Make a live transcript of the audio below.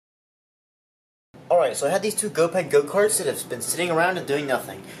Alright, so I had these two go-karts that have been sitting around and doing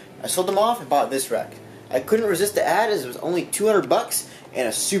nothing. I sold them off and bought this wreck. I couldn't resist the ad as it was only 200 bucks and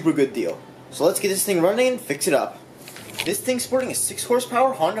a super good deal. So let's get this thing running and fix it up. This thing's sporting a 6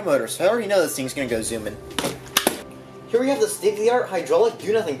 horsepower Honda motor, so I already know this thing's gonna go zooming. Here we have the state-of-the-art hydraulic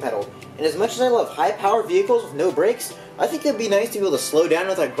do-nothing pedal. And as much as I love high-power vehicles with no brakes, I think it'd be nice to be able to slow down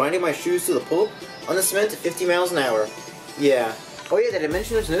without grinding my shoes to the pulp on the cement at 50 miles an hour. Yeah. Oh yeah, did I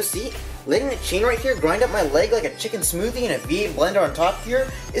mention there's no seat? Letting the chain right here grind up my leg like a chicken smoothie and a V8 blender on top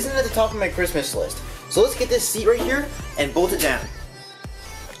here isn't at the top of my Christmas list. So let's get this seat right here and bolt it down.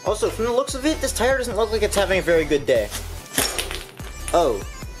 Also, from the looks of it, this tire doesn't look like it's having a very good day. Oh.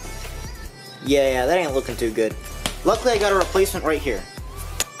 Yeah, that ain't looking too good. Luckily I got a replacement right here.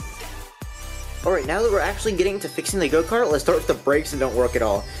 Alright, now that we're actually getting to fixing the go-kart, let's start with the brakes that don't work at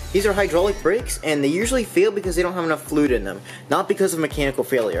all. These are hydraulic brakes, and they usually fail because they don't have enough fluid in them, not because of mechanical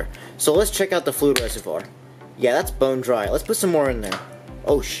failure. So let's check out the fluid reservoir. Yeah, that's bone dry. Let's put some more in there.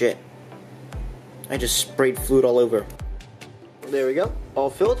 Oh shit. I just sprayed fluid all over. There we go. All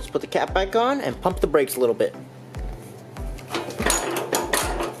filled. Let's put the cap back on and pump the brakes a little bit.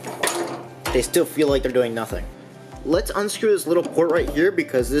 They still feel like they're doing nothing. Let's unscrew this little port right here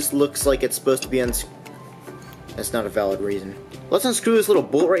because this looks like it's supposed to be That's not a valid reason. Let's unscrew this little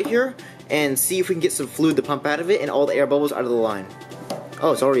bolt right here and see if we can get some fluid to pump out of it and all the air bubbles out of the line.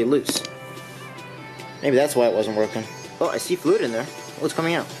 Oh, it's already loose. Maybe that's why it wasn't working. Oh, I see fluid in there. What's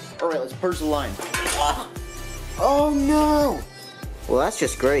coming out? Alright, let's purge the line. Ah. Oh no! Well, that's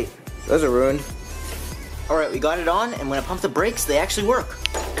just great. Those are ruined. Alright, we got it on, and when I pump the brakes, they actually work.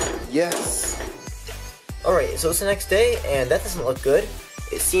 Yes! Alright, so it's the next day, and that doesn't look good.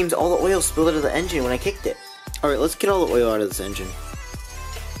 It seems all the oil spilled out of the engine when I kicked it. Alright, let's get all the oil out of this engine.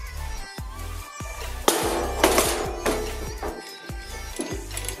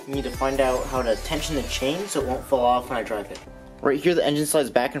 We need to find out how to tension the chain so it won't fall off when I drive it. Right here the engine slides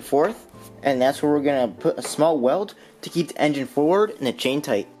back and forth, and that's where we're going to put a small weld to keep the engine forward and the chain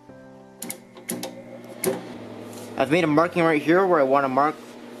tight. I've made a marking right here where I want to mark.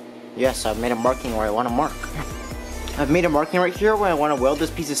 Yes, I've made a marking where I want to mark. I've made a marking right here where I want to weld this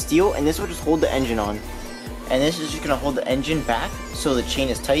piece of steel, and this will just hold the engine on. And this is just going to hold the engine back so the chain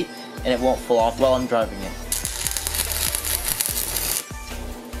is tight and it won't fall off while I'm driving it.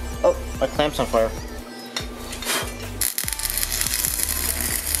 Oh, my clamp's on fire.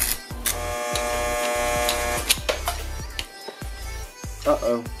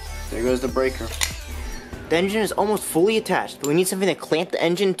 Uh-oh, there goes the breaker. The engine is almost fully attached, but we need something to clamp the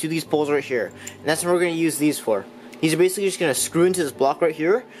engine to these poles right here. And that's what we're going to use these for. These are basically just going to screw into this block right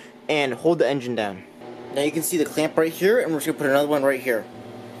here and hold the engine down. Now you can see the clamp right here, and we're just going to put another one right here.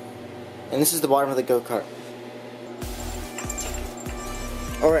 And this is the bottom of the go-kart.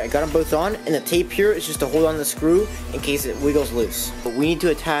 Alright, I got them both on, and the tape here is just to hold on the screw in case it wiggles loose. But we need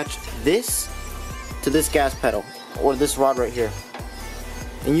to attach this to this gas pedal, or this rod right here.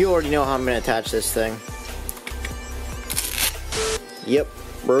 And you already know how I'm going to attach this thing. Yep,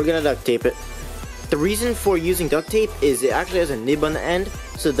 we're going to duct tape it. The reason for using duct tape is it actually has a nib on the end,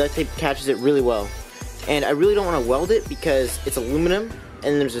 so the duct tape catches it really well. And I really don't want to weld it because it's aluminum,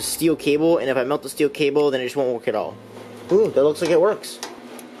 and there's a steel cable, and if I melt the steel cable, then it just won't work at all. Ooh, that looks like it works.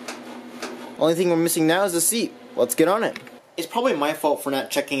 Only thing we're missing now is the seat. Let's get on it. It's probably my fault for not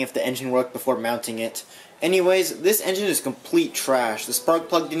checking if the engine worked before mounting it. Anyways, this engine is complete trash. The spark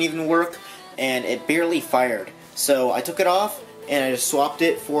plug didn't even work, and it barely fired. So I took it off, and I just swapped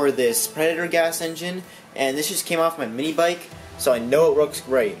it for this Predator gas engine, and this just came off my mini bike, so I know it works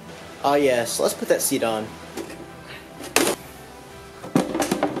great. Ah yes, let's put that seat on.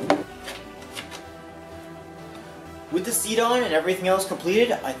 With the seat on and everything else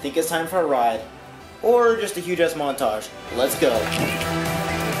completed, I think it's time for a ride. Or just a huge ass montage. Let's go.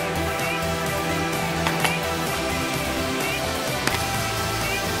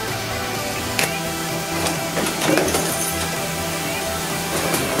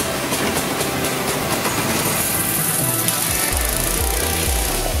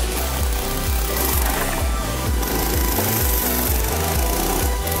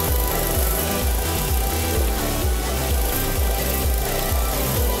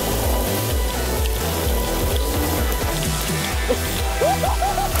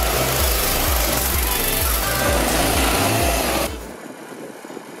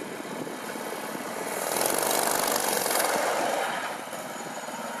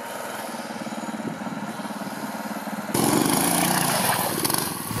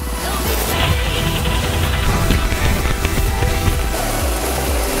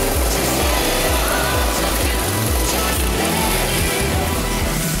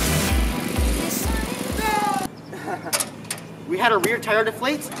 had a rear tire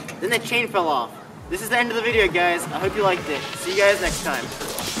deflate, then the chain fell off. This is the end of the video, guys. I hope you liked it. See you guys next time.